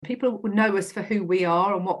people know us for who we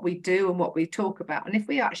are and what we do and what we talk about. And if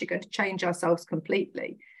we are actually going to change ourselves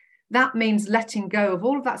completely, that means letting go of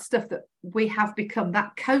all of that stuff that we have become,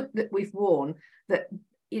 that coat that we've worn, that,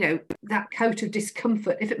 that coat of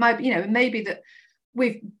discomfort. If it might be, it may be that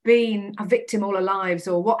we've been a victim all our lives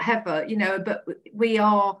or whatever, but we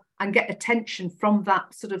are, and get attention from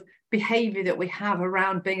that sort of behavior that we have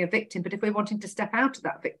around being a victim. But if we're wanting to step out of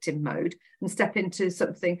that victim mode and step into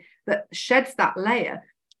something that sheds that layer,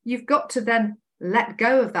 you've got to then let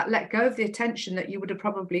go of that, let go of the attention that you would have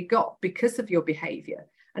probably got because of your behavior,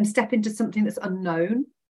 and step into something that's unknown.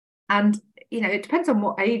 And, it depends on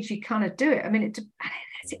what age you kind of do it. I mean,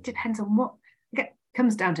 it depends on what, it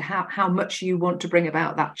comes down to how much you want to bring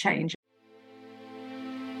about that change.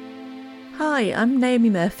 Hi, I'm Naomi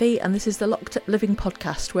Murphy, and this is the Locked Up Living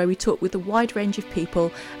podcast, where we talk with a wide range of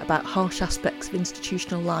people about harsh aspects of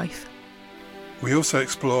institutional life. We also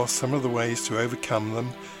explore some of the ways to overcome them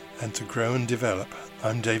and to grow and develop.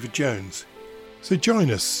 I'm David Jones. So join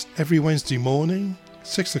us every Wednesday morning,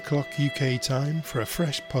 6 o'clock UK time, for a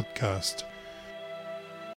fresh podcast.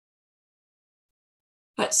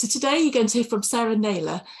 Right, so today you're going to hear from Sarah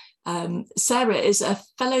Naylor. Sarah is a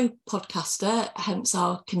fellow podcaster, hence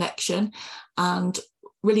our connection, and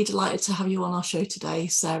really delighted to have you on our show today,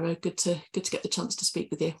 Sarah. Good to get the chance to speak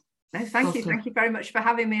with you. No, thank you very much for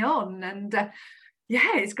having me on. And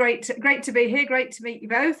it's great to be here. Great to meet you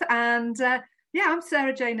both. And I'm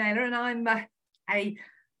Sarah J Naylor, and I'm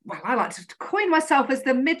I like to coin myself as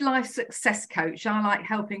the midlife success coach. I like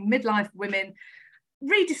helping midlife women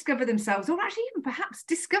rediscover themselves, or actually even perhaps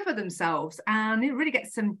discover themselves, and really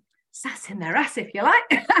get some sass in their ass, if you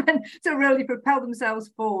like, and to really propel themselves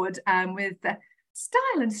forward with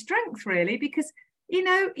style and strength, really, because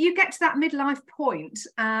you get to that midlife point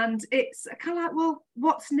and it's kind of like, well,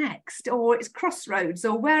 what's next? Or it's crossroads,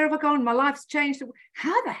 or where have I gone? My life's changed.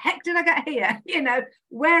 How the heck did I get here?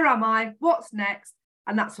 Where am I? What's next?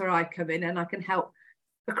 And that's where I come in, and I can help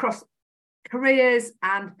across careers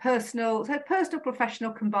and personal,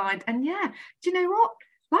 professional combined. And do you know what?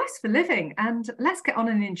 Life's for living, and let's get on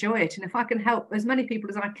and enjoy it. And if I can help as many people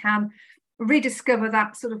as I can rediscover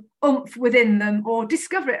that sort of oomph within them, or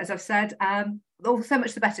discover it, as I've said, so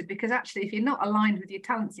much the better, because actually if you're not aligned with your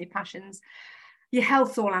talents and your passions, your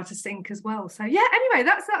health's all out of sync as well. So anyway,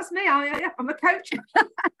 that's me. I'm a coach,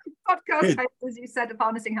 podcast host, as you said, of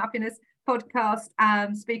Harnessing Happiness podcast,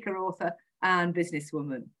 speaker, author, and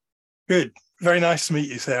businesswoman. Good. Very nice to meet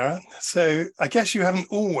you, Sarah. So I guess you haven't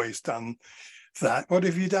always done that. What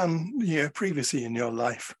have you done previously in your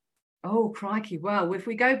life? Oh, crikey. Well, if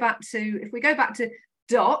we go back to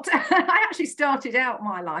Dot, I actually started out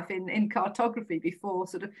my life in cartography before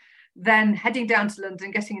sort of then heading down to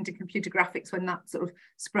London, getting into computer graphics when that sort of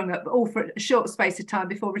sprung up, all for a short space of time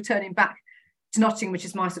before returning back to Nottingham, which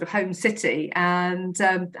is my sort of home city. And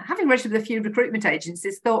having registered with a few recruitment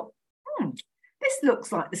agencies, thought, this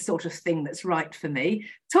looks like the sort of thing that's right for me.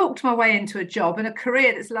 Talked my way into a job and a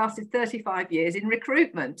career that's lasted 35 years in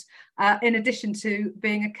recruitment, in addition to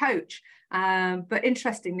being a coach. But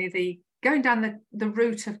interestingly, going down the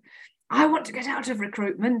route of, I want to get out of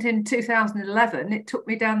recruitment in 2011, it took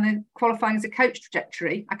me down the qualifying as a coach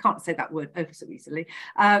trajectory. I can't say that word ever so easily.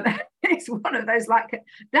 It's one of those like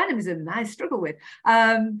dynamism I struggle with.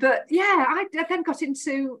 I then got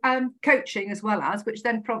into coaching as well, which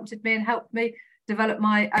then prompted me and helped me develop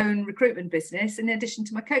my own recruitment business in addition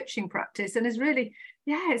to my coaching practice, and is really,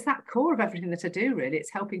 it's that core of everything that I do, really.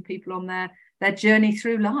 It's helping people on their journey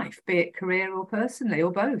through life, be it career or personally,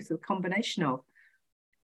 or both, a combination of.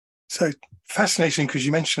 So fascinating, because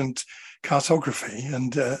you mentioned cartography,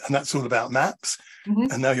 and that's all about maps.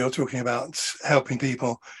 Mm-hmm. And now you're talking about helping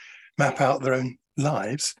people map out their own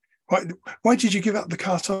lives. Why did you give up the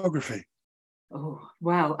cartography? Oh,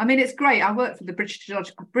 well, I mean, it's great. I worked for the British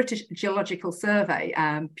Geological Survey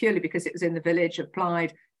purely because it was in the village,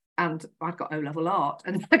 applied, and I'd got O-level art,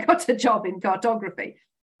 and I got a job in cartography.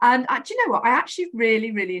 And do you know what? I actually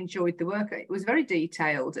really, really enjoyed the work. It was very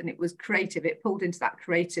detailed and it was creative. It pulled into that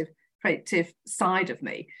creative side of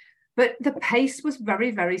me. But the pace was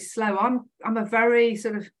very, very slow. I'm a very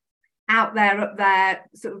sort of up there,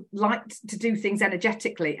 sort of like to do things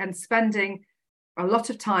energetically, and spending a lot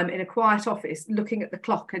of time in a quiet office looking at the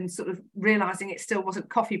clock and sort of realizing it still wasn't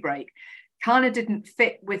coffee break kind of didn't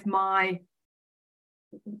fit with me,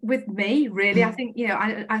 really. I think,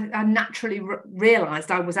 I naturally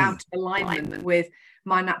realized I was out of alignment with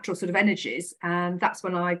my natural sort of energies. And that's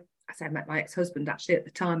when I met my ex-husband actually at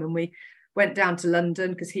the time, and we went down to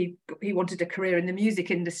London because he wanted a career in the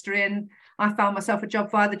music industry, and I found myself a job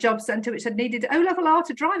via the job centre, which had needed O-level art,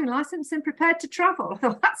 a driving licence, and prepared to travel. I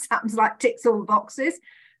thought, that sounds like ticks all the boxes.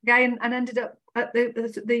 again, and ended up at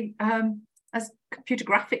the as computer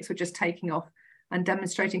graphics were just taking off and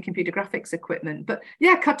demonstrating computer graphics equipment. But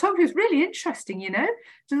yeah, cartography was really interesting,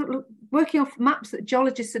 working off maps that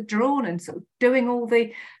geologists had drawn and sort of doing all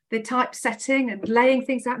the typesetting and laying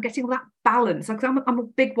things out, getting all that balance. Like I'm a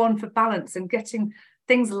big one for balance and getting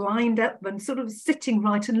things lined up and sort of sitting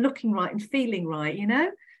right and looking right and feeling right,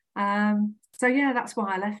 So yeah, that's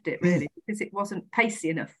why I left it, really, because it wasn't pacey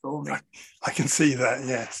enough for me. I can see that,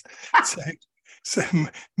 yes. So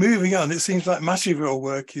moving on, it seems like much of your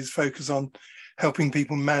work is focused on helping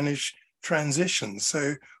people manage transitions.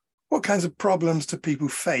 So what kinds of problems do people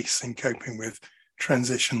face in coping with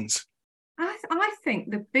transitions? I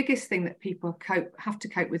think the biggest thing that people have to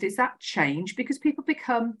cope with is that change, because people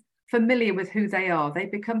become familiar with who they are. They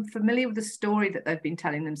become familiar with the story that they've been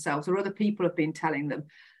telling themselves or other people have been telling them.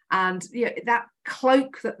 And that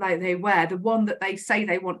cloak that they wear, the one that they say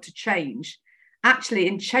they want to change, actually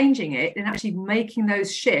in changing it and actually making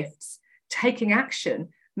those shifts, taking action,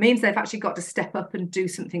 means they've actually got to step up and do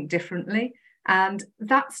something differently. And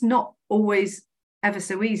that's not always ever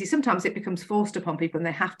so easy. Sometimes it becomes forced upon people and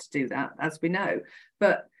they have to do that, as we know.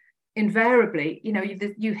 But invariably,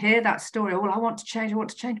 you hear that story, I want to change,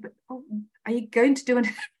 but are you going to do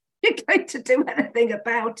anything? You're going to do anything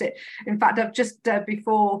about it? In fact, I've just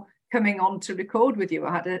before coming on to record with you,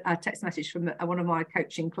 I had a text message from one of my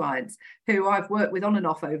coaching clients who I've worked with on and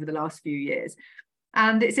off over the last few years.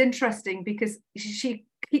 And it's interesting because she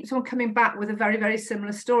keeps on coming back with a very, very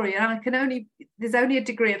similar story. And there's only a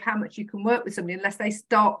degree of how much you can work with somebody unless they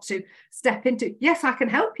start to step into, yes, I can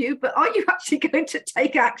help you, but are you actually going to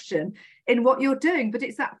take action in what you're doing? But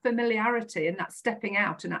it's that familiarity and that stepping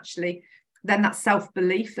out and actually then that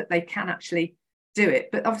self-belief that they can actually do it.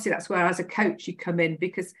 But obviously that's where, as a coach, you come in,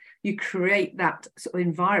 because you create that sort of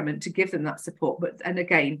environment to give them that support. And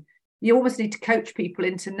again, you almost need to coach people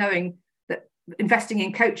into knowing that investing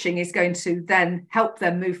in coaching is going to then help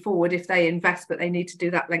them move forward if they invest, but they need to do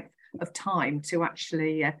that length of time to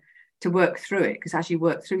actually to work through it. Because as you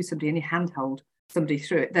work through somebody and you handhold somebody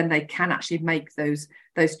through it, then they can actually make those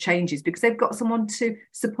changes because they've got someone to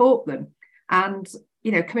support them. And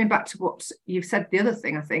coming back to what you've said, the other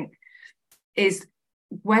thing I think is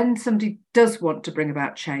when somebody does want to bring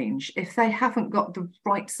about change, if they haven't got the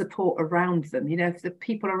right support around them, if the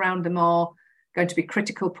people around them are going to be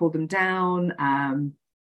critical, pull them down,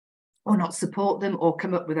 or not support them, or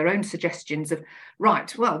come up with their own suggestions of,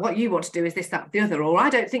 right, well, what you want to do is this, that, the other, or I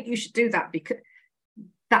don't think you should do that, because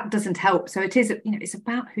that doesn't help. So it is, it's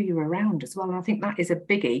about who you're around as well. And I think that is a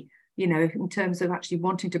biggie, in terms of actually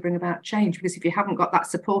wanting to bring about change, because if you haven't got that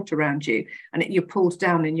support around you and you're pulled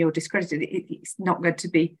down and you're discredited, it's not going to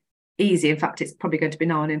be easy. In fact, it's probably going to be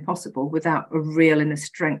nigh on impossible without a real inner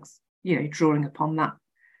strength, drawing upon that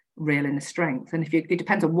real inner strength. And it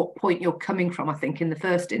depends on what point you're coming from, I think, in the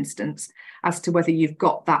first instance, as to whether you've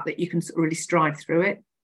got that you can really stride through it.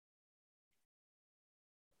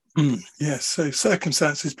 Yes, so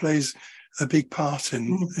circumstances plays a big part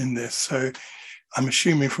in this. So I'm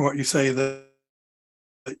assuming from what you say that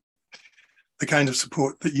the kind of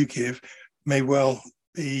support that you give may well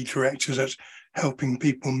be directed at helping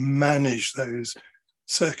people manage those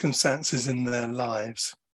circumstances in their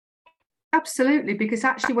lives. Absolutely, because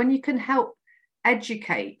actually when you can help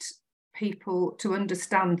educate people to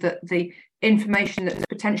understand that the information that's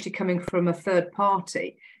potentially coming from a third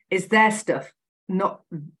party is their stuff, not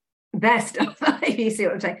their stuff. If you see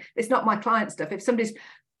what I'm saying, it's not my client stuff. If somebody's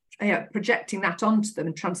projecting that onto them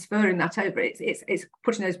and transferring that over, it's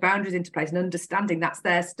putting those boundaries into place and understanding that's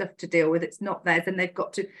their stuff to deal with, it's not theirs. And they've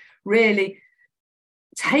got to really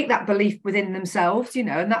take that belief within themselves,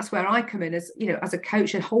 and that's where I come in as a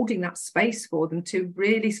coach, and holding that space for them to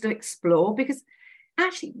really still explore, because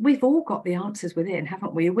actually we've all got the answers within,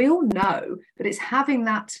 haven't we? We all know, but it's having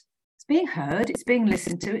that, it's being heard, it's being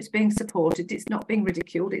listened to, it's being supported, it's not being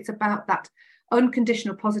ridiculed. It's about that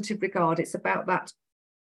unconditional positive regard. It's about that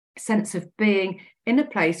sense of being in a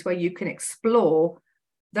place where you can explore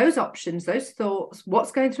those options, those thoughts,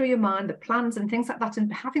 what's going through your mind, the plans and things like that,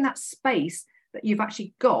 and having that space that you've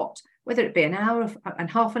actually got, whether it be an hour and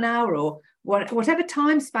half an hour or whatever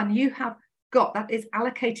time span you have got that is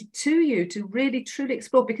allocated to you to really truly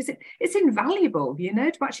explore, because it's invaluable,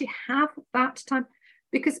 to actually have that time.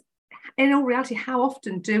 Because in all reality, how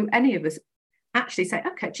often do any of us actually say,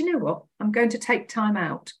 okay, do you know what, I'm going to take time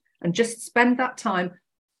out and just spend that time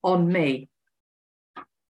on me?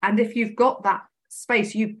 And if you've got that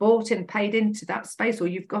space, you've bought and paid into that space, or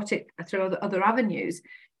you've got it through other avenues,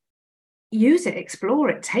 use it, explore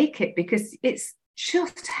it, take it, because it's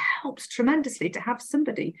just helps tremendously to have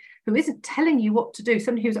somebody who isn't telling you what to do,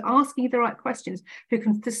 somebody who's asking you the right questions, who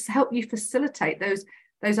can help you facilitate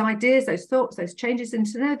those ideas, those thoughts, those changes, and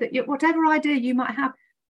to know that whatever idea you might have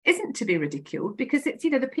isn't to be ridiculed, because it's,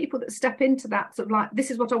 the people that step into that sort of like, this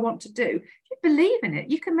is what I want to do. If you believe in it,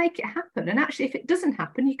 you can make it happen. And actually, if it doesn't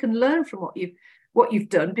happen, you can learn from what you've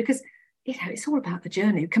done, because it's all about the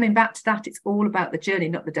journey. Coming back to that, it's all about the journey,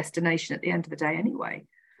 not the destination at the end of the day anyway.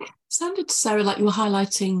 Sounded to Sarah like you were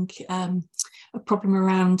highlighting a problem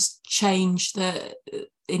around change that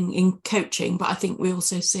in coaching, but I think we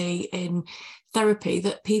also see in therapy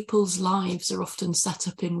that people's lives are often set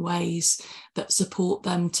up in ways that support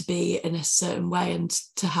them to be in a certain way and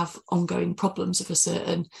to have ongoing problems of a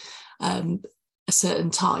certain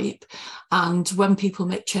type. And when people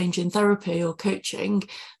make change in therapy or coaching,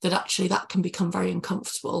 that actually that can become very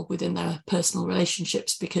uncomfortable within their personal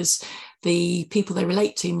relationships, because the people they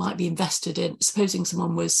relate to might be invested in, supposing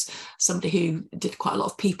someone was somebody who did quite a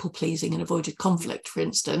lot of people pleasing and avoided conflict, for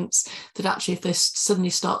instance, that actually if they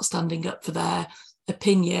suddenly start standing up for their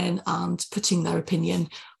opinion and putting their opinion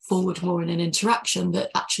forward more in an interaction,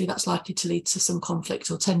 that actually that's likely to lead to some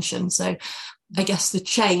conflict or tension. So I guess the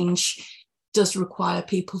change does require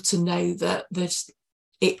people to know that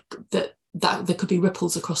that there could be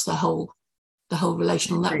ripples across the whole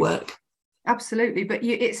relational network. Absolutely, but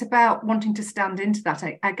it's about wanting to stand into that.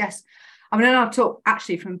 I guess. I mean, and I'll talk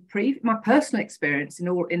actually from my personal experience. In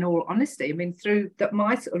all honesty, I mean, through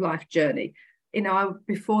my sort of life journey,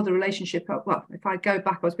 before the relationship. Well, if I go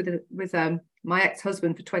back, I was with my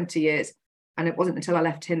ex-husband for 20 years. And it wasn't until I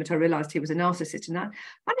left him that I realised he was a narcissist. And I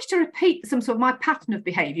managed to repeat some sort of my pattern of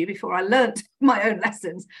behaviour before I learnt my own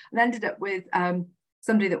lessons, and ended up with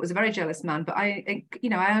somebody that was a very jealous man. But I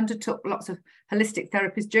undertook lots of holistic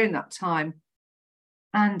therapies during that time.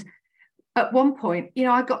 And at one point,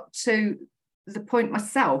 I got to the point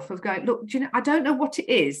myself of going, look, I don't know what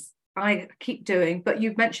it is I keep doing, but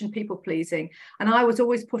you've mentioned people pleasing. And I was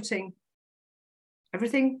always putting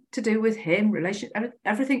everything to do with him,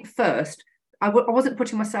 everything first. I wasn't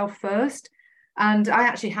putting myself first. And I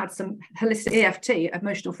actually had some holistic EFT,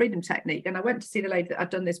 emotional freedom technique. And I went to see the lady that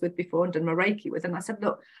I'd done this with before and done my Reiki with. And I said,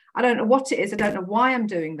 look, I don't know what it is. I don't know why I'm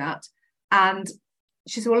doing that. And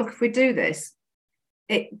she said, well, look, if we do this,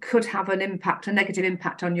 it could have a negative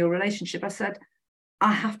impact on your relationship. I said,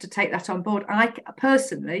 I have to take that on board. I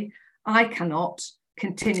cannot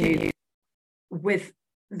continue with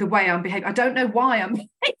the way I'm behaving. I don't know why I'm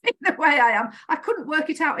behaving the way I am. I couldn't work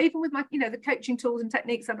it out, even with my, the coaching tools and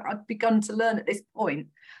techniques I'd begun to learn at this point.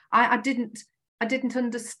 I didn't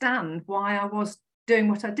understand why I was doing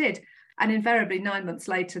what I did. And invariably 9 months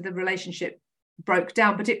later, the relationship broke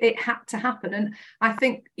down, but it had to happen. And I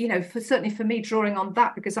think, certainly for me, drawing on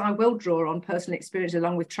that, because I will draw on personal experience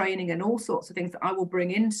along with training and all sorts of things that I will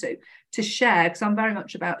bring into to share, because I'm very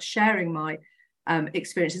much about sharing my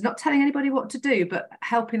experiences, not telling anybody what to do, but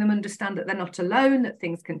helping them understand that they're not alone, that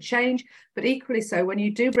things can change. But equally so, when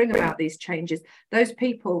you do bring about these changes, those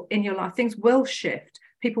people in your life, things will shift,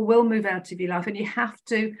 people will move out of your life, and you have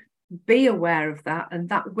to be aware of that, and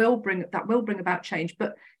that will bring about change.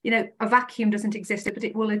 But a vacuum doesn't exist, but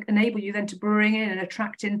it will enable you then to bring in and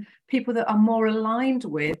attract in people that are more aligned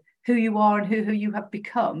with who you are and who you have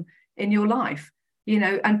become in your life,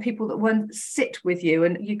 and people that won't sit with you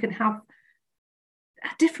and you can have a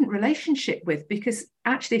different relationship with, because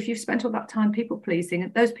actually if you've spent all that time people pleasing,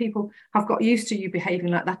 and those people have got used to you behaving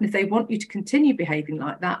like that, and if they want you to continue behaving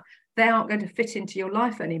like that, they aren't going to fit into your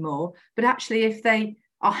life anymore. But actually, if they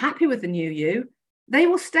are happy with the new you, they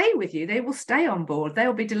will stay with you, they will stay on board,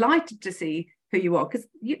 they'll be delighted to see who you are, because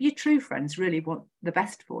your true friends really want the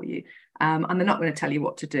best for you, and they're not going to tell you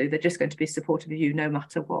what to do, they're just going to be supportive of you no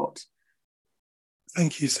matter what.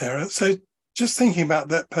 Thank you, Sarah. So just thinking about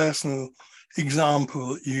that personal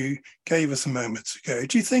example that you gave us a moment ago,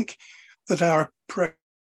 do you think that our approach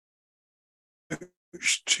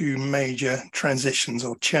to major transitions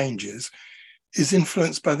or changes is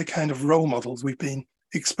influenced by the kind of role models we've been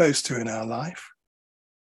exposed to in our life?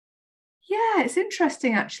 Yeah, it's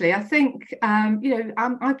interesting, actually. I think, I'm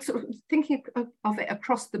sort of thinking of it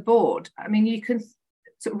across the board. I mean, you can,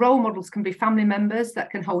 role models can be family members that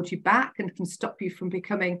can hold you back and can stop you from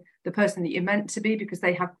becoming the person that you're meant to be, because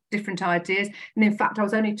they have different ideas. And in fact, I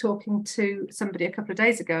was only talking to somebody a couple of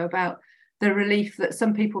days ago about the relief that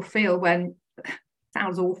some people feel when,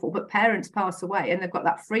 sounds awful, but parents pass away and they've got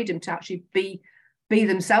that freedom to actually be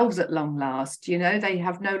themselves at long last. They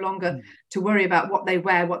have no longer to worry about what they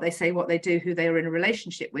wear, what they say, what they do, who they are in a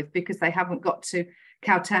relationship with, because they haven't got to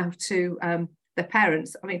kowtow to the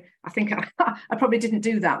parents. I mean, I think I probably didn't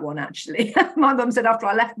do that one, actually. My mum said after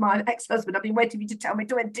I left my ex-husband, I've been waiting for you to tell me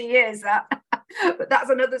 20 years that. But that's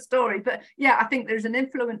another story. But yeah, I think there's an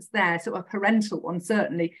influence there, sort of parental one,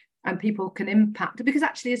 certainly, and people can impact. Because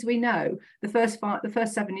actually, as we know, the first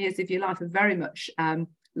 7 years of your life are very much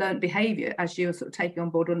learned behaviour as you're sort of taking on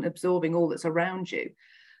board and absorbing all that's around you.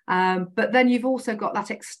 But then you've also got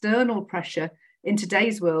that external pressure in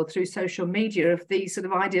today's world through social media of these sort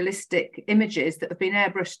of idealistic images that have been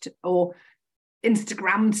airbrushed or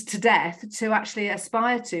Instagrammed to death to actually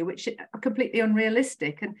aspire to, which are completely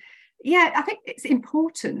unrealistic. And yeah, I think it's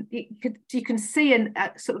important. You can see and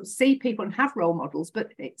sort of see people and have role models,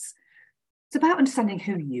 but it's about understanding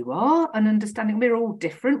who you are and understanding we're all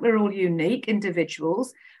different, we're all unique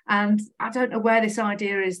individuals. And I don't know where this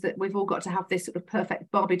idea is that we've all got to have this sort of perfect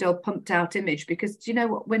Barbie doll pumped out image, because do you know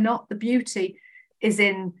what? We're not. The beauty is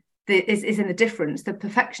in the difference. The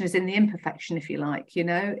perfection is in the imperfection, if you like. You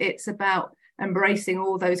know, it's about embracing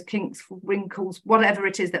all those kinks, wrinkles, whatever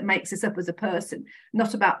it is that makes us up as a person,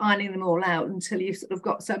 not about ironing them all out until you've sort of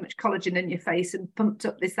got so much collagen in your face and pumped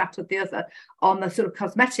up this, that, or the other on the sort of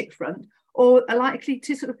cosmetic front, or are likely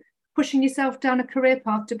to sort of pushing yourself down a career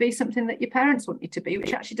path to be something that your parents want you to be,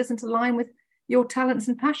 which actually doesn't align with your talents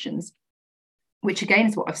and passions, which again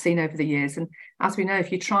is what I've seen over the years. And as we know,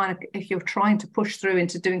 if you're trying to push through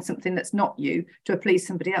into doing something that's not you to please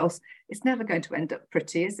somebody else, it's never going to end up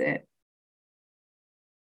pretty, is it?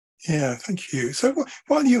 Yeah, thank you. So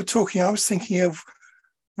while you were talking, I was thinking of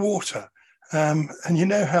water, and you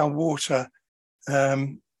know how water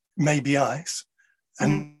may be ice,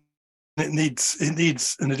 and it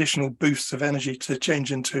needs an additional boost of energy to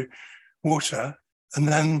change into water, and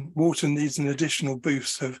then water needs an additional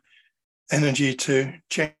boost of energy to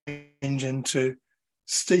change into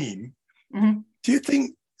steam. Do you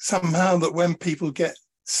think somehow that when people get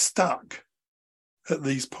stuck at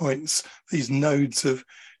these points, these nodes of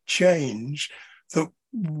change, that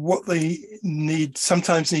what they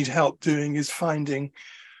sometimes need help doing is finding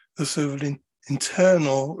the sort of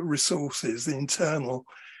internal resources, the internal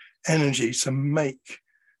energy to make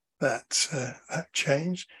that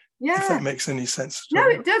change? Yeah. If that makes any sense. No,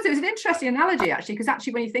 it does. It was an interesting analogy, actually, because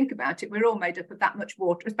actually when you think about it, we're all made up of that much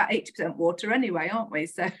water. It's about 80% water anyway, aren't we?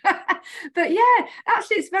 So, but yeah,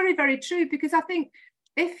 actually it's very, very true, because I think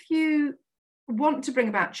if you want to bring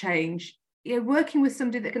about change, you're working with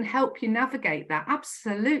somebody that can help you navigate that,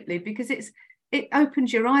 absolutely, because it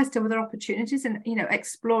opens your eyes to other opportunities and, you know,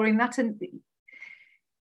 exploring that. And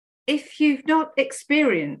if you've not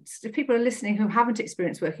experienced, if people are listening who haven't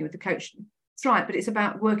experienced working with a coach, it's right, but it's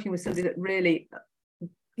about working with somebody that really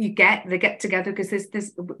they get together, because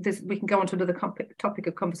there's we can go on to another topic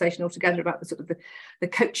of conversation altogether about the sort of the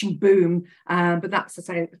coaching boom, but that's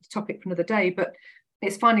a topic for another day. But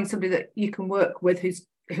it's finding somebody that you can work with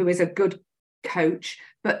who is a good coach,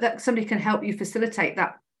 but that somebody can help you facilitate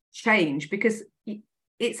that change, because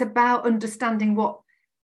it's about understanding what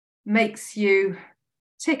makes you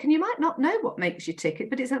tick, and you might not know what makes you tick,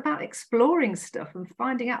 but it's about exploring stuff and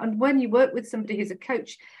finding out. And when you work with somebody who's a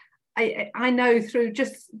coach, I know through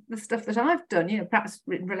just the stuff that I've done, you know, perhaps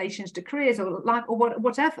in relations to careers or life or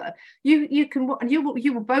whatever, you can, and you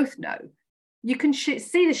will both know, you can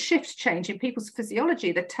see the shift change in people's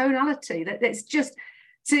physiology, the tonality, that it's just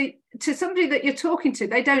to somebody that you're talking to,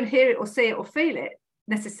 they don't hear it or see it or feel it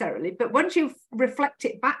necessarily, but once you reflect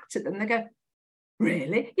it back to them, they go,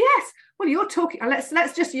 really? Yes. Well, you're talking.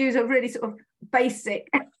 Let's just use a really sort of basic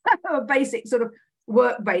sort of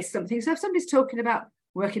work-based something. So if somebody's talking about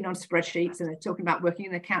working on spreadsheets and they're talking about working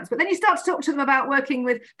in accounts, but then you start to talk to them about working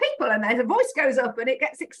with people, and their voice goes up and it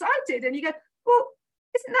gets excited, and you go, well,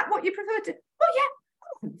 isn't that what you prefer to? Well, yeah, I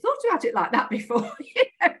haven't thought about it like that before. You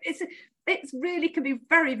know, it's really can be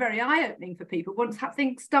very, very eye-opening for people once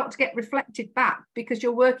things start to get reflected back, because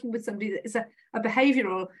you're working with somebody that is a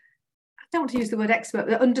behavioural, I don't want to use the word expert,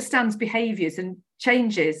 that understands behaviours and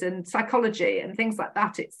changes and psychology and things like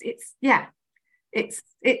that.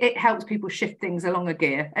 It helps people shift things along a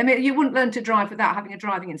gear. I mean, you wouldn't learn to drive without having a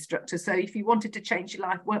driving instructor. So if you wanted to change your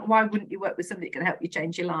life, why wouldn't you work with somebody that can help you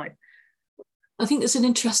change your life? I think there's an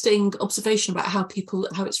interesting observation about how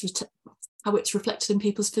it's reflected in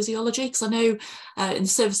people's physiology, because I know in the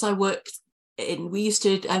service I worked in, we used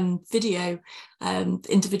to video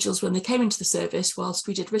individuals when they came into the service whilst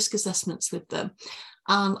we did risk assessments with them.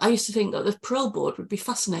 And I used to think that the parole board would be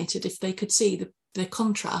fascinated if they could see the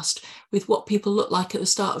contrast with what people look like at the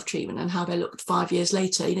start of treatment and how they looked 5 years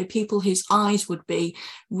later. You know, people whose eyes would be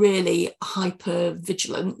really hyper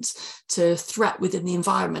vigilant to threat within the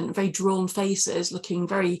environment, very drawn faces, looking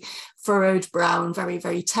very furrowed brown, very,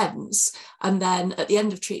 very tense. And then at the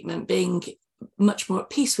end of treatment being much more at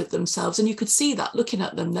peace with themselves. And you could see that looking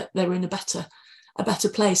at them, that they're in a better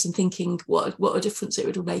place, and thinking what a difference it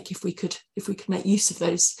would make if we could make use of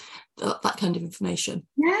that kind of information.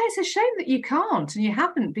 Yeah, it's a shame that you can't and you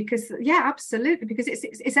haven't, because absolutely, because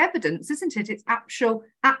it's evidence, isn't it? It's actual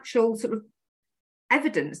sort of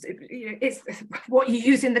evidence. It's what you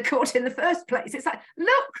use in the court in the first place. It's like,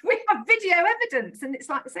 look, we have video evidence, and it's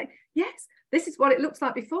like saying, yes, this is what it looks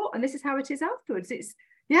like before and this is how it is afterwards. It's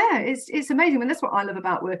amazing. And that's what I love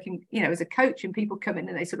about working, as a coach, and people come in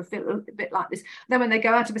and they sort of feel a bit like this. Then when they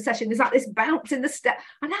go out of a session, there's like this bounce in the step,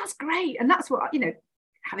 and that's great. And that's what,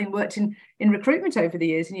 having worked in recruitment over the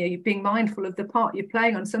years, and you're being mindful of the part you're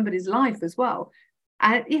playing on somebody's life as well.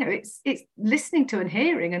 And it's listening to and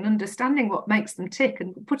hearing and understanding what makes them tick,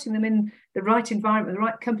 and putting them in the right environment, the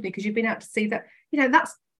right company, because you've been out to see that,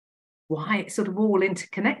 that's why it's sort of all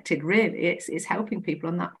interconnected, really. It's helping people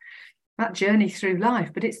on that journey through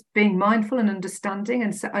life, but it's being mindful and understanding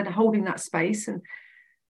and holding that space, and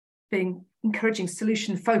being encouraging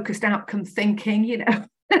solution focused outcome thinking,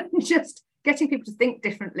 just getting people to think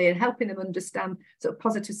differently and helping them understand sort of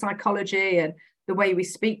positive psychology and the way we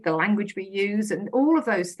speak, the language we use, and all of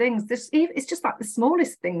those things. It's just like the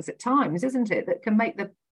smallest things at times, isn't it, that can make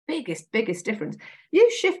the biggest difference.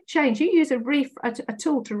 You shift change, you use a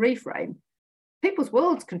tool to reframe, people's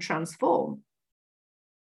worlds can transform.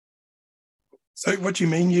 So what do you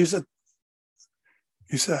mean use a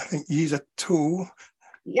tool?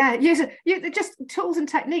 Yeah, just tools and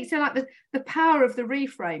techniques, like the power of the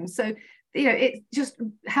reframe. So, it's just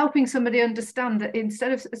helping somebody understand that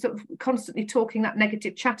instead of sort of constantly talking that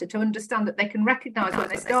negative chatter, to understand that they can recognize when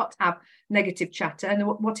they start to have negative chatter, and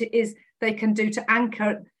what it is they can do to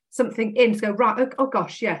anchor something in, to go, right, oh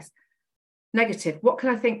gosh, yes, negative, what can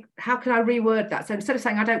I think, how can I reword that? So instead of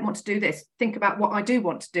saying I don't want to do this, think about what I do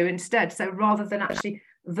want to do instead. So rather than actually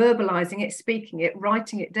verbalizing it, speaking it,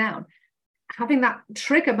 writing it down, having that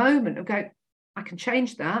trigger moment of going, I can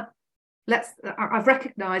change that. I've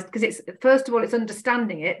recognized, because it's, first of all, it's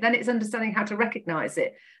understanding it, then it's understanding how to recognize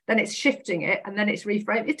it, then it's shifting it, and then it's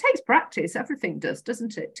reframing. It takes practice, everything does,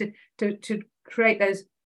 doesn't it, to create those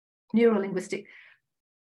neuro-linguistic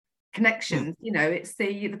connections. It's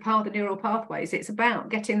the power of the neural pathways. It's about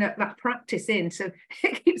getting that practice in, so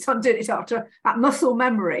it keeps on doing it after that muscle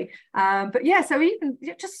memory. But yeah, so even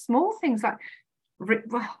just small things like,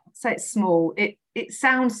 well, say it's small, it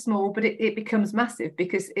sounds small, but it becomes massive,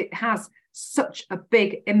 because it has such a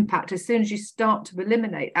big impact as soon as you start to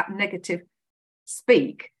eliminate that negative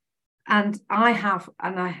speak. And I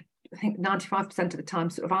think 95% of the time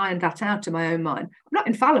sort of ironed that out in my own mind. I'm not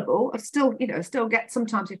infallible. I still get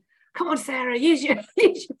sometimes, come on, Sarah, use your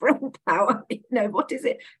brain power. What is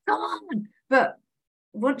it? Come on. But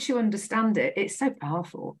once you understand it, it's so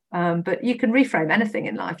powerful. But you can reframe anything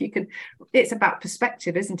in life. It's about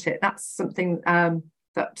perspective, isn't it? That's something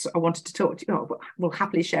that I wanted to talk to you. Will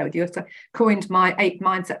happily share with you. I coined my 8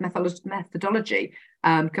 mindset methodology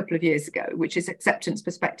a couple of years ago, which is acceptance,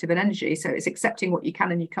 perspective, and energy. So it's accepting what you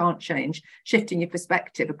can and you can't change, shifting your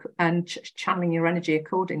perspective, and channeling your energy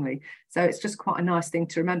accordingly. So it's just quite a nice thing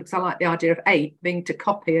to remember, because I like the idea of 8 being to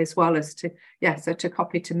copy as well as to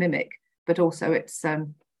copy, to mimic, but also it's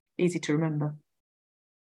easy to remember.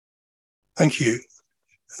 Thank you.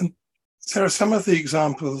 And Sarah, some of the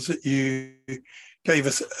examples that you gave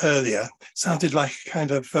us earlier sounded like a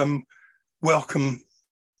kind of welcome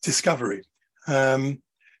discovery.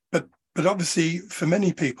 But obviously for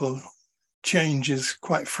many people, change is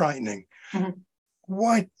quite frightening. Mm-hmm.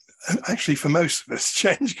 Why? Actually, for most of us,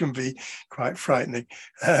 change can be quite frightening.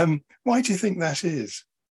 Why do you think that is?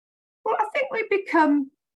 Well, I think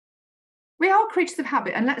we are creatures of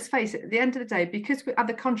habit, and let's face it, at the end of the day, because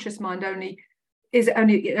the conscious mind is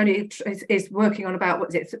working on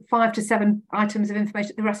about 5 to 7 items of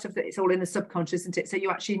information. The rest of it's all in the subconscious, isn't it? So you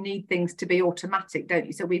actually need things to be automatic, don't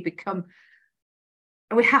you? So we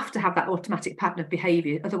have to have that automatic pattern of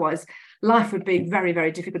behaviour. Otherwise, life would be very,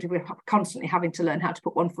 very difficult if we're constantly having to learn how to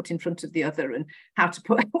put one foot in front of the other, and how to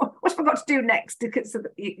put what have I got to do next? Because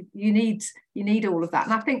you need all of that.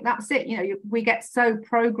 And I think that's it. We get so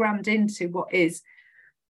programmed into what is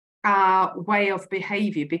our way of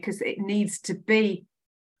behaviour, because it needs to be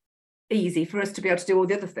easy for us to be able to do all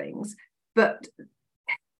the other things. But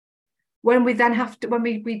when we then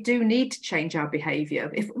we do need to change our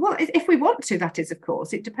behaviour, if we want to, that is, of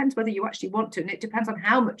course, it depends whether you actually want to, and it depends on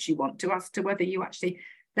how much you want to, as to whether you actually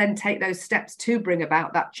then take those steps to bring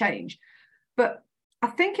about that change. But I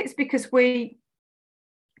think it's because we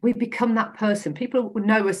become that person. People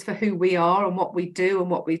know us for who we are and what we do and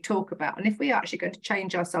what we talk about. And if we are actually going to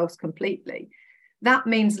change ourselves completely, that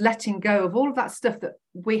means letting go of all of that stuff that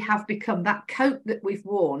we have become, that coat that we've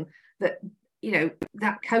worn, that, you know,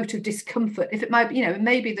 that coat of discomfort. If it might be, you know,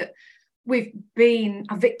 maybe that we've been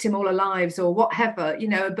a victim all our lives or whatever, you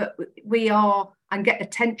know, but we are, and get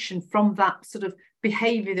attention from that sort of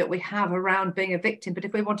behavior that we have around being a victim. But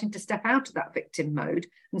if we're wanting to step out of that victim mode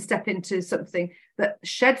and step into something that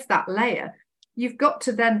sheds that layer, you've got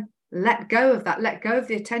to then let go of that, let go of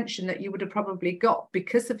the attention that you would have probably got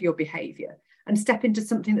because of your behavior, and step into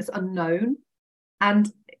something that's unknown.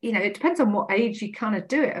 And, you know, it depends on what age you kind of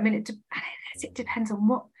do it. I mean, it depends on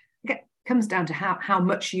what, it comes down to how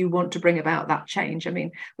much you want to bring about that change. I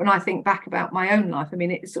mean, when I think back about my own life, I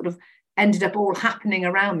mean, it sort of ended up all happening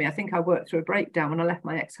around me. I think I worked through a breakdown when I left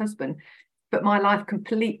my ex-husband, but my life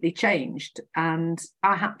completely changed, and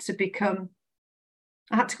I had to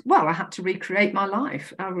recreate my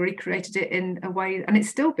life. I recreated it in a way, and it's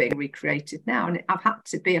still being recreated now. And I've had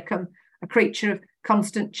to become a creature of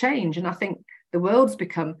constant change. And I think the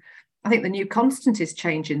new constant is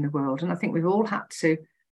change in the world. And I think we've all had to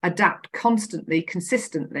adapt constantly,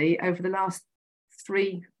 consistently over the last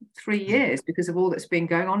three years because of all that's been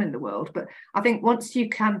going on in the world. But I think once you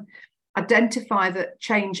can identify that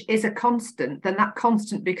change is a constant, then that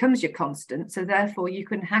constant becomes your constant. So therefore you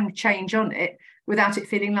can hang change on it without it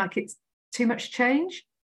feeling like it's too much change.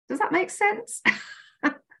 Does that make sense?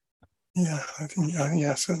 Yeah,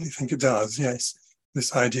 I certainly think it does. Yes,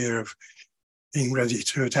 this idea of being ready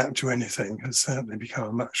to adapt to anything has certainly become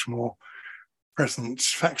a much more present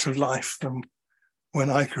fact of life than when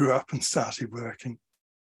I grew up and started working.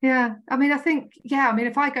 Yeah, I mean,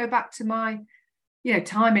 if I go back to my, you know,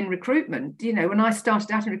 time in recruitment, you know, when I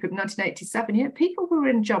started out in recruitment in 1987, you know, people were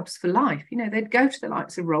in jobs for life. You know, they'd go to the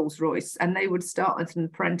likes of Rolls-Royce and they would start as an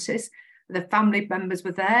apprentice. The family members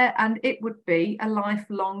were there, and it would be a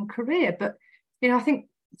lifelong career. But, you know, I think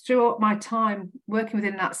throughout my time working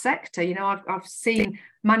within that sector, you know, I've seen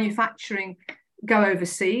manufacturing go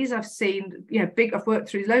overseas. I've seen, you know, I've worked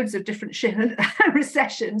through loads of different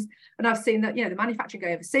recessions, and I've seen that, you know, the manufacturing go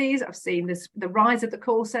overseas. I've seen the rise of the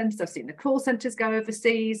call centres. I've seen the call centres go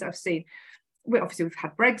overseas. I've seen, we've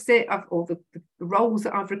had Brexit, all the roles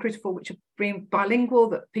that I've recruited for, which have been bilingual,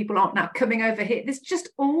 that people aren't now coming over here.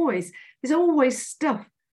 There's always stuff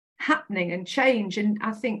happening and change. And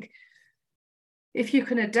I think if you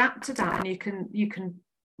can adapt to that and you can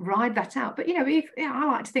ride that out. But, you know, I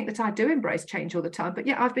like to think that I do embrace change all the time. But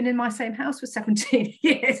yeah, I've been in my same house for 17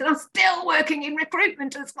 years and I'm still working in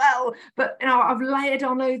recruitment as well. But, you know, I've layered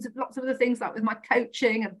on lots of other things, like with my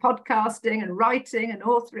coaching and podcasting and writing and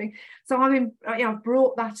authoring. So I've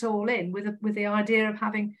brought that all in with the idea of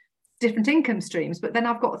having different income streams. But then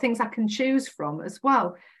I've got things I can choose from as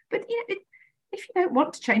well. But, you know, if you don't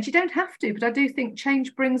want to change, you don't have to. But I do think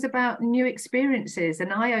change brings about new experiences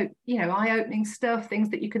and eye-opening stuff, things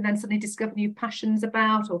that you can then suddenly discover new passions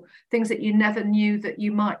about, or things that you never knew that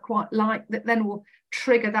you might quite like, that then will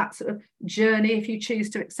trigger that sort of journey if you choose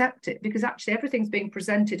to accept it. Because actually everything's being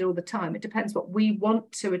presented all the time. It depends what we want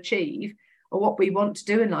to achieve or what we want to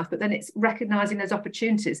do in life. But then it's recognizing those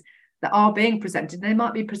opportunities that are being presented. They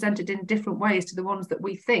might be presented in different ways to the ones that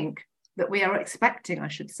we think that we are expecting, I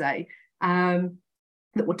should say.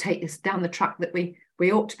 That will take us down the track that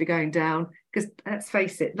we ought to be going down. Because let's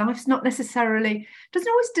face it, life's not necessarily, doesn't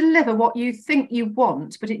always deliver what you think you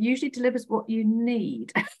want, but it usually delivers what you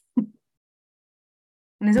need. And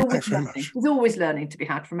there's always learning to be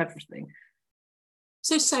had from everything.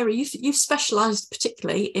 So Sarah, you've specialised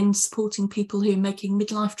particularly in supporting people who are making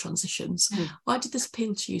midlife transitions. Why did this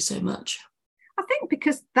appeal to you so much? I think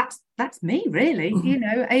because that's me, really. You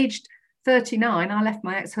know, aged 39, I left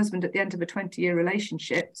my ex-husband at the end of a 20-year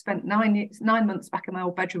relationship, spent 9 months back in my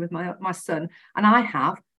old bedroom with my son, and I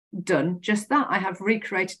have done just that. I have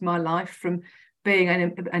recreated my life from being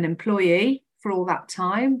an employee for all that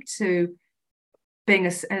time to being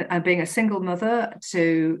a single mother,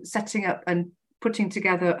 to setting up and putting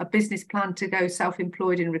together a business plan to go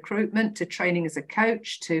self-employed in recruitment, to training as a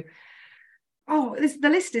coach, to the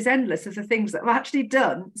list is endless of the things that I've actually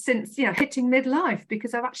done since, you know, hitting midlife,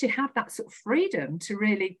 because I've actually had that sort of freedom to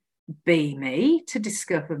really be me, to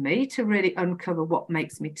discover me, to really uncover what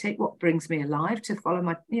makes me tick, what brings me alive, to follow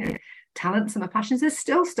my, you know, talents and my passions. There's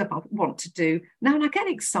still stuff I want to do now, and I get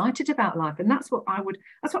excited about life, and that's what I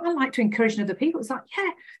like to encourage in other people. It's like,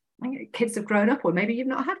 yeah, kids have grown up, or maybe you've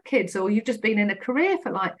not had kids, or you've just been in a career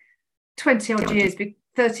for like 20 odd years,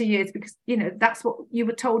 30 years, because, you know, that's what you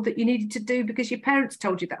were told that you needed to do because your parents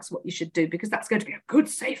told you that's what you should do, because that's going to be a good,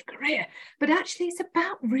 safe career. But actually it's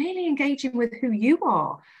about really engaging with who you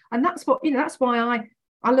are. And that's what, you know, that's why I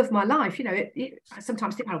I love my life. I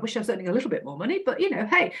sometimes think I wish I was earning a little bit more money, but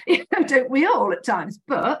hey, don't we all at times?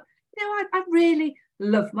 But I really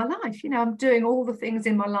love my life. I'm doing all the things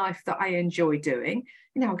in my life that I enjoy doing.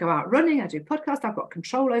 I go out running, I do podcasts, I've got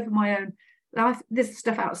control over my own life. There's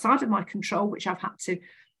stuff outside of my control which I've had to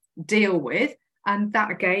deal with, and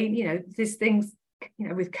that again, there's things,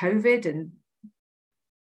 with COVID and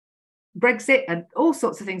Brexit and all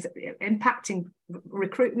sorts of things impacting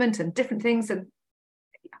recruitment and different things, and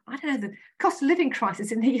I don't know, the cost of living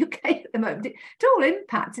crisis in the UK at the moment, it all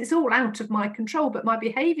impacts. It's all out of my control, but my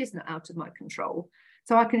behaviour is not out of my control.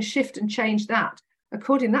 So I can shift and change that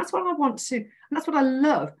accordingly. That's what I want to, and that's what I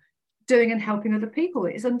love doing and helping other people.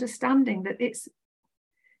 It's understanding that it's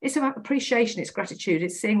about appreciation, it's gratitude,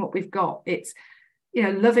 it's seeing what we've got, it's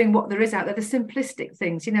loving what there is out there, the simplistic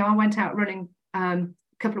things. I went out running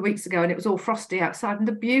couple of weeks ago and it was all frosty outside, and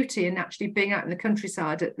the beauty in actually being out in the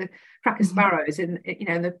countryside at the cracker sparrows and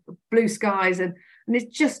the blue skies, and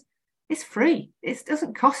it's free, it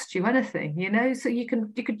doesn't cost you anything, so you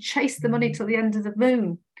could chase the money till the end of the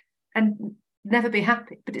moon and never be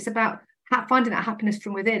happy. But it's about finding that happiness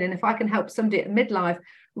from within. And if I can help somebody at midlife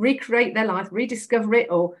recreate their life, rediscover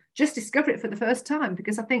it, or just discover it for the first time,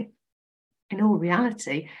 because I think in all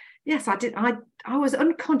reality, yes, I did. I was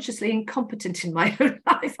unconsciously incompetent in my own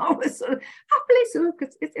life. I was sort of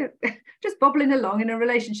happily just bobbling along in a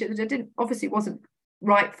relationship that obviously wasn't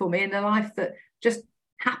right for me, in a life that just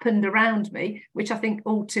happened around me, which I think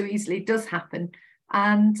all too easily does happen.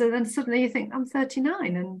 And then suddenly you think, I'm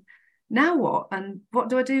 39, and now what? And what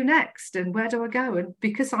do I do next? And where do I go? And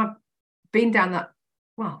because I've been down that,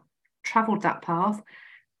 travelled that path,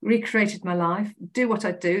 recreated my life, do what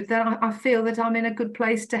I do, then I feel that I'm in a good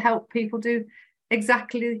place to help people do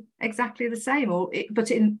exactly the same,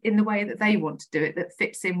 but in the way that they want to do it, that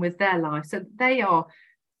fits in with their life. So they are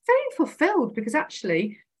very fulfilled, because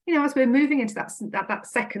actually, as we're moving into that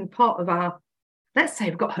second part of our, let's say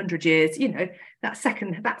we've got 100 years, that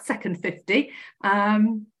second 50,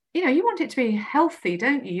 you want it to be healthy,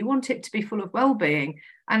 don't you? You want it to be full of well-being.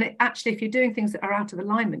 And actually, if you're doing things that are out of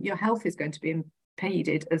alignment, your health is going to be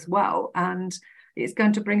impeded as well, and it's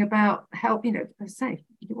going to bring about health. As I say,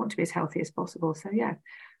 you want to be as healthy as possible. So yeah,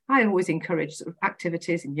 I always encourage sort of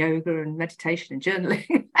activities and yoga and meditation and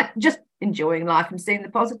journaling, just enjoying life and seeing the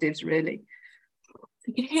positives, really.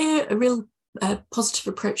 You can hear a real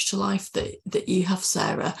positive approach to life that you have,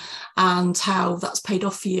 Sarah, and how that's paid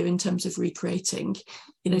off for you in terms of recreating,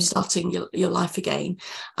 starting your life again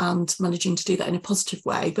and managing to do that in a positive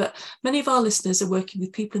way. But many of our listeners are working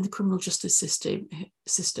with people in the criminal justice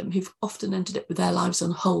system who've often ended up with their lives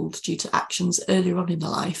on hold due to actions earlier on in their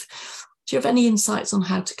life. Do you have any insights on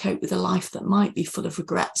how to cope with a life that might be full of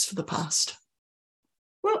regrets for the past?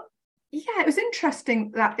 Well, yeah, it was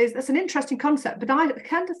interesting. That's an interesting concept, but I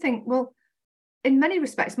kind of think, well, in many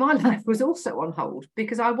respects, my life was also on hold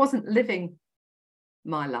because I wasn't living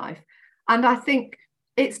my life. And I think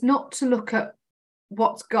it's not to look at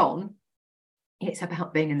what's gone. It's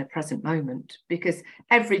about being in the present moment, because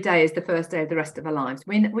every day is the first day of the rest of our lives.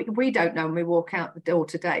 We don't know when we walk out the door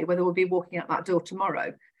today whether we'll be walking out that door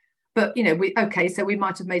tomorrow. But, so we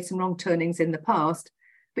might have made some wrong turnings in the past.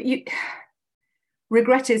 But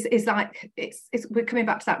regret is like, we're coming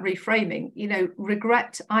back to that reframing.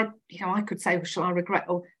 Regret, I could say, well, shall I regret?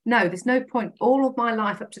 Or no, there's no point. All of my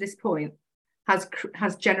life up to this point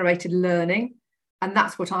has generated learning. And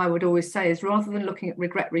that's what I would always say, is rather than looking at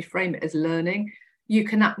regret, reframe it as learning. You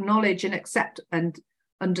can acknowledge and accept and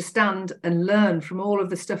understand and learn from all of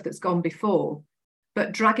the stuff that's gone before.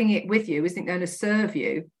 But dragging it with you isn't going to serve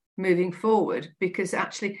you moving forward, because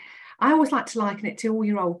actually, I always like to liken it to all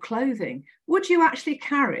your old clothing. Would you actually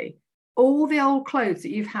carry all the old clothes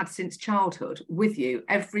that you've had since childhood with you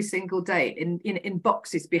every single day in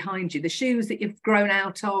boxes behind you, the shoes that you've grown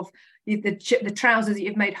out of, the trousers that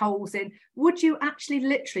you've made holes in? Would you actually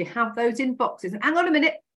literally have those in boxes? And hang on a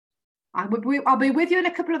minute, I'll be with you in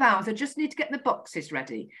a couple of hours. I just need to get the boxes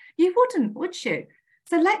ready. You wouldn't, would you?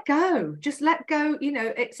 So let go, just let go.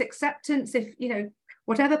 It's acceptance. If,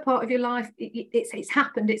 whatever part of your life, it's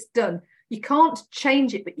happened, it's done. You can't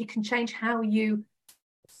change it, but you can change how you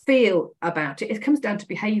feel about it. It comes down to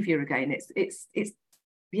behavior again. It's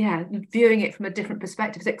viewing it from a different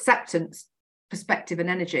perspective. It's acceptance, perspective and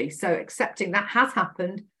energy. So accepting that has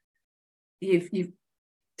happened. You've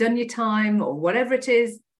done your time, or whatever it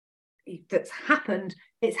is that's happened,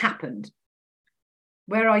 it's happened.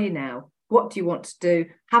 Where are you now? What do you want to do?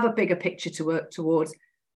 Have a bigger picture to work towards.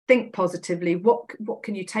 Think positively. What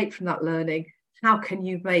can you take from that learning? How can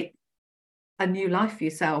you make a new life for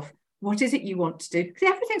yourself? what is it you want to do? Because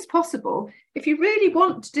everything's possible if you really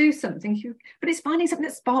want to do something. But it's finding something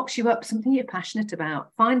that sparks you up, something you're passionate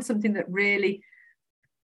about. Find something that really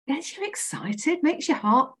gets you excited, makes your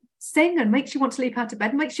heart sing, and makes you want to leap out of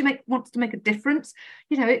bed, makes you want to make a difference.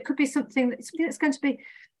 It could be something that's going to be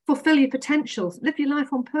fulfill your potential, live your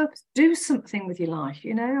life on purpose, do something with your life.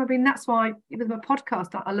 That's why with my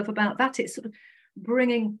podcast, I love about that. It's sort of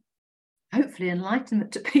bringing hopefully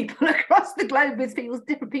enlightenment to people across the globe with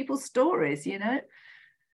different people's stories.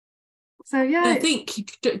 So yeah, I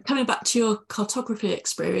think coming back to your cartography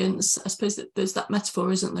experience, I suppose that there's that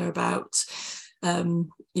metaphor, isn't there, about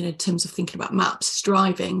in terms of thinking about maps,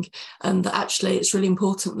 driving, and that actually it's really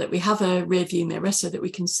important that we have a rear view mirror so that we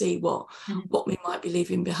can see what we might be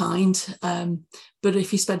leaving behind. But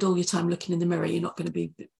if you spend all your time looking in the mirror, you're not going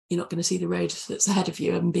to see the road that's ahead of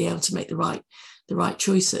you and be able to make the right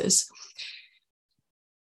choices.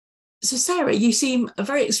 So Sarah, you seem a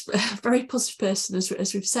very positive person,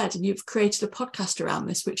 as we've said, and you've created a podcast around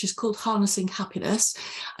this, which is called Harnessing Happiness.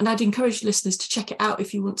 And I'd encourage listeners to check it out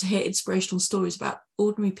if you want to hear inspirational stories about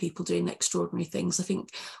ordinary people doing extraordinary things. I think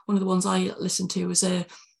one of the ones I listened to was a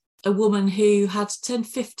woman who had turned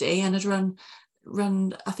 50 and had run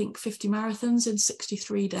I think 50 marathons in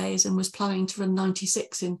 63 days and was planning to run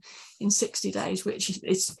 96 in 60 days, which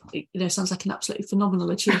is sounds like an absolutely phenomenal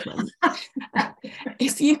achievement.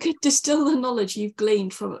 If you could distill the knowledge you've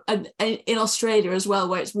gleaned from in Australia as well,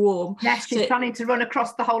 where it's warm. Yes, she's planning to run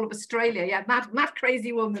across the whole of Australia. Yeah, mad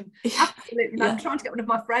crazy woman. Absolutely. Yeah. I'm trying to get one of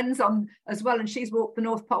my friends on as well, and she's walked the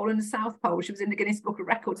North Pole and the South Pole. She was in the Guinness Book of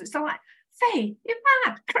Records. It's like, Faye, you're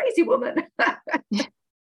mad, crazy woman.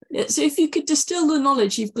 Yeah, so if you could distill the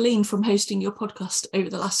knowledge you've gleaned from hosting your podcast over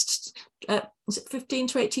the last, was it 15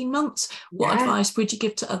 to 18 months? What advice would you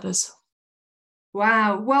give to others?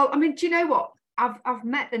 Wow. Well, do you know what? I've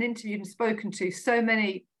met and interviewed and spoken to so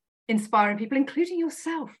many inspiring people, including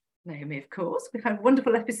yourself, Naomi, of course. We've had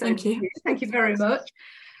wonderful episodes. Thank you very much.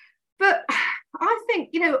 But I think,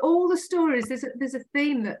 all the stories, there's a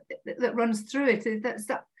theme that runs through it. That's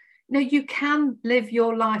that, you can live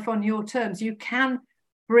your life on your terms. You can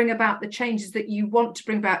bring about the changes that you want to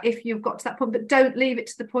bring about if you've got to that point, but don't leave it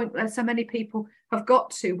to the point where so many people have got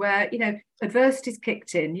to, where adversity's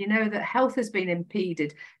kicked in, that health has been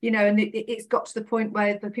impeded, and it's got to the point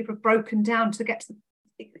where the people have broken down to get to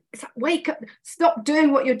it's like, wake up, stop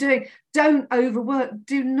doing what you're doing, don't overwork,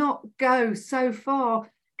 do not go so far.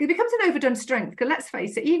 It becomes an overdone strength, because let's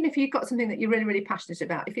face it, even if you've got something that you're really, really passionate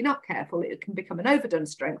about, if you're not careful, it can become an overdone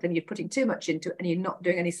strength and you're putting too much into it and you're not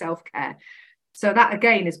doing any self-care. So that,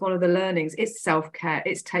 again, is one of the learnings. It's self-care.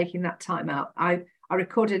 It's taking that time out. I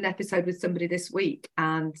recorded an episode with somebody this week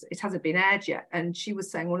and it hasn't been aired yet. And she was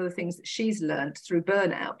saying one of the things that she's learned through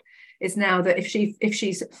burnout is now that if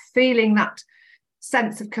she's feeling that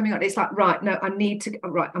sense of coming on, it's like, right, no, I'm going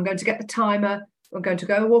to get the timer. I'm going to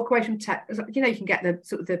go walk away from tech. You can get the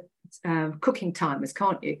sort of the cooking timers,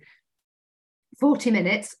 can't you? 40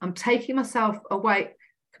 minutes. I'm taking myself away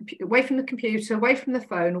from the computer, away from the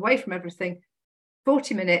phone, away from everything.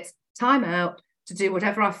 40 minutes, time out to do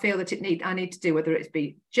whatever I feel that I need to do, whether it's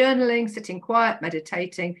be journaling, sitting quiet,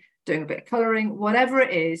 meditating, doing a bit of colouring, whatever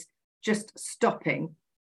it is, just stopping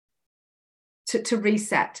to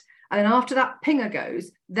reset. And then after that pinger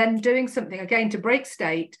goes, then doing something again to break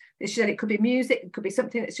state. She said it could be music, it could be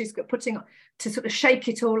something that she's putting on to sort of shake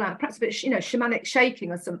it all out, perhaps a bit, shamanic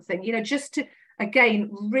shaking or something, just to,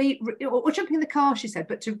 again, or jumping in the car, she said,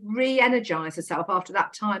 but to re-energize herself after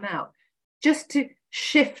that time out, just to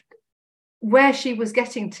shift where she was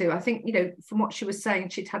getting to. I think, from what she was saying,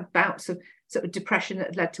 she'd had bouts of sort of depression that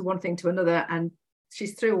had led to one thing to another, and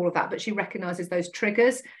she's through all of that, but she recognizes those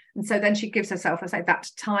triggers. And so then she gives herself, that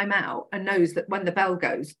time out and knows that when the bell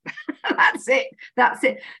goes, that's it.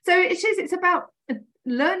 So it's about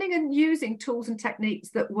learning and using tools and techniques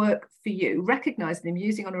that work for you, recognizing them,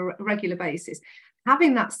 using on a regular basis,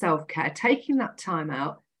 having that self-care, taking that time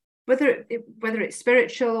out, whether it's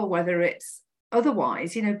spiritual or whether it's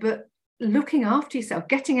otherwise, but looking after yourself,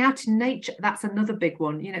 getting out in nature, that's another big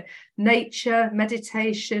one, nature,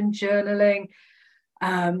 meditation, journaling,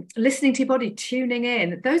 listening to your body, tuning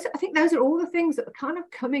in. I think those are all the things that are kind of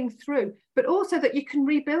coming through, but also that you can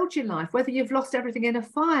rebuild your life, whether you've lost everything in a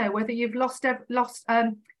fire, whether you've lost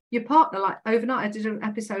your partner. Like overnight, I did an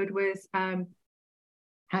episode with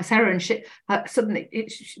Sarah, and she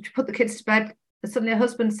put the kids to bed, and suddenly her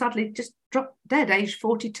husband sadly just dropped dead, aged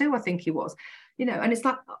 42, I think he was, and it's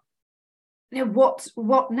like,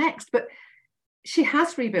 what next? But she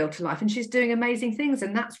has rebuilt her life and she's doing amazing things,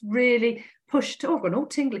 and that's really pushed, I've gone all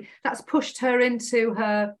tingly, that's pushed her into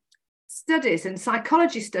her studies and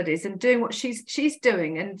psychology studies and doing what she's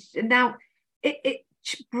doing, and now it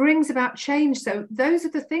brings about change. So those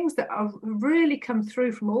are the things that are really come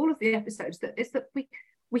through from all of the episodes, that is that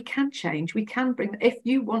we can change, we can bring, if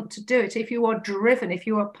you want to do it, if you are driven, if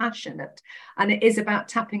you are passionate. And it is about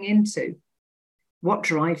tapping into what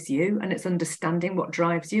drives you, and it's understanding what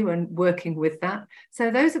drives you and working with that.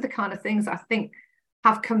 So those are the kind of things I think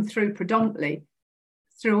have come through predominantly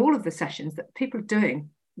through all of the sessions, that people are doing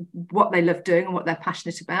what they love doing and what they're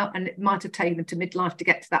passionate about. And it might have taken them to midlife to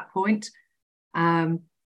get to that point.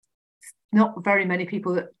 Not very many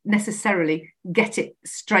people that necessarily get it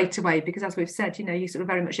straight away, because as we've said, you're sort of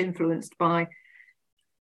very much influenced by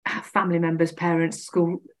family members, parents,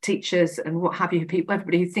 school teachers, and what have you, people,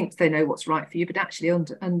 everybody who thinks they know what's right for you, but actually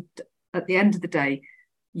and at the end of the day,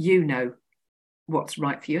 you know what's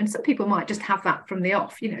right for you. And some people might just have that from the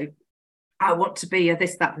off, I want to be a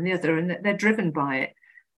this, that, and the other, and they're driven by it.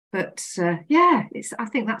 But I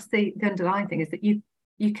think that's the underlying thing, is that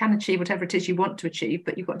you can achieve whatever it is you want to achieve,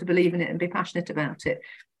 but you've got to believe in it and be passionate about it,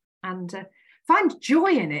 and find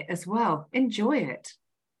joy in it as well. Enjoy it.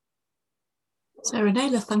 Sarah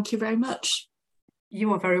Naylor, thank you very much.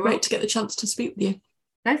 You are very welcome. Great to get the chance to speak with you.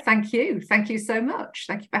 No, thank you. Thank you so much.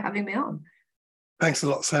 Thank you for having me on. Thanks a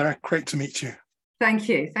lot, Sarah. Great to meet you. Thank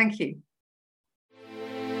you. Thank you.